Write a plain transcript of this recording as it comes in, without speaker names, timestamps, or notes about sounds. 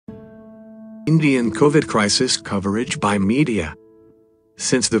Indian COVID crisis coverage by media.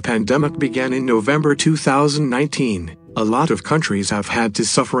 Since the pandemic began in November 2019, a lot of countries have had to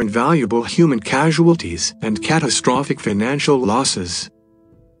suffer invaluable human casualties and catastrophic financial losses.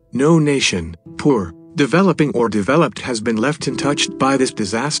 No nation, poor, developing or developed, has been left untouched by this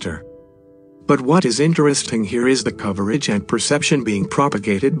disaster. But what is interesting here is the coverage and perception being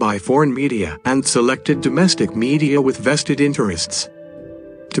propagated by foreign media and selected domestic media with vested interests.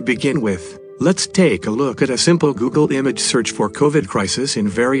 To begin with, let's take a look at a simple Google image search for COVID crisis in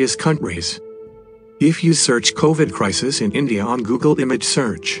various countries. If you search COVID crisis in India on Google image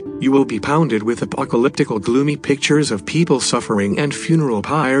search, you will be pounded with apocalyptical gloomy pictures of people suffering and funeral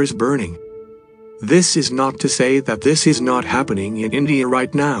pyres burning. This is not to say that this is not happening in India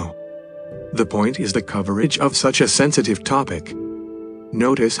right now. The point is the coverage of such a sensitive topic.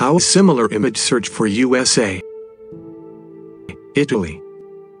 Notice how a similar image search for USA, Italy,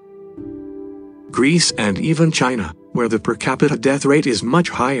 Greece and even China, where the per capita death rate is much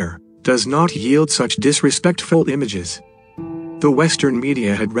higher, does not yield such disrespectful images. The Western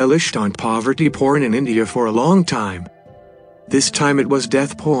media had relished on poverty porn in India for a long time. This time it was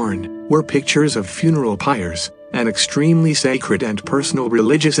death porn, where pictures of funeral pyres, an extremely sacred and personal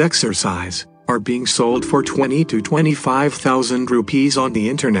religious exercise, are being sold for 20 to 25,000 rupees on the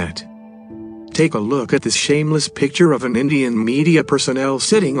internet. Take a look at this shameless picture of an Indian media personnel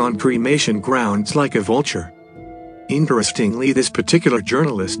sitting on cremation grounds like a vulture. Interestingly, this particular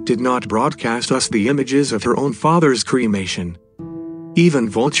journalist did not broadcast us the images of her own father's cremation. Even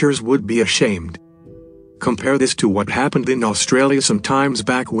vultures would be ashamed. Compare this to what happened in Australia some times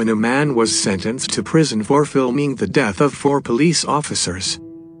back when a man was sentenced to prison for filming the death of 4 police officers.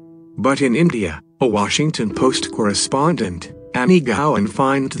 But in India, a Washington Post correspondent, Annie Gowan,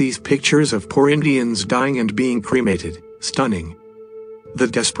 finds these pictures of poor Indians dying and being cremated stunning. The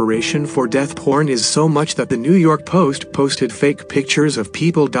desperation for death porn is so much that the New York Post posted fake pictures of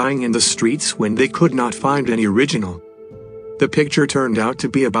people dying in the streets when they could not find any original. The picture turned out to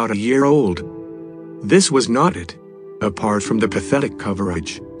be about a year old. This was not it. Apart from the pathetic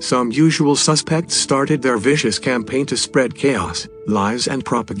coverage, some usual suspects started their vicious campaign to spread chaos, lies and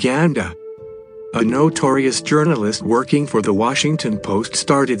propaganda. A notorious journalist working for the Washington Post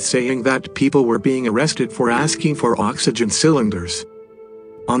started saying that people were being arrested for asking for oxygen cylinders.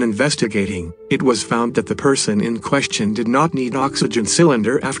 On investigating, it was found that the person in question did not need oxygen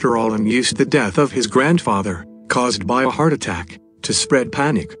cylinder after all and used the death of his grandfather, caused by a heart attack, to spread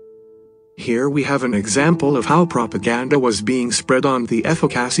panic. Here we have an example of how propaganda was being spread on the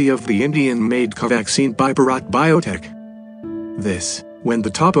efficacy of the Indian-made Covaxin by Bharat Biotech. This, when the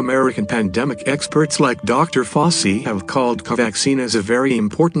top American pandemic experts like Dr. Fauci have called Covaxin as a very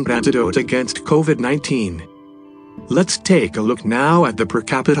important antidote against COVID-19. Let's take a look now at the per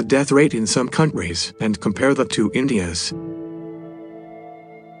capita death rate in some countries and compare that to India's.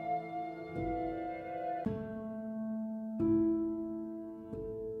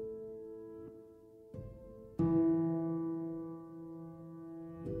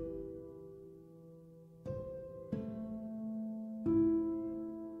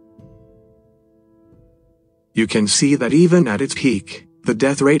 You can see that even at its peak, the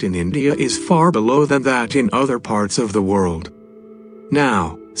death rate in India is far below than that in other parts of the world.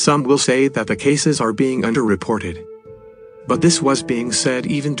 Now, some will say that the cases are being underreported. But this was being said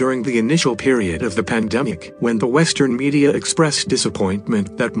even during the initial period of the pandemic, when the Western media expressed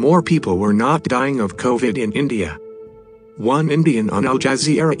disappointment that more people were not dying of COVID in India. One Indian on Al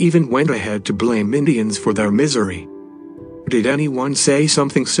Jazeera even went ahead to blame Indians for their misery. Did anyone say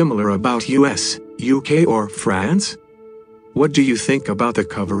something similar about US, UK or France? What do you think about the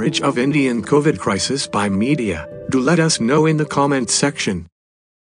coverage of Indian COVID crisis by media? Do let us know in the comment section.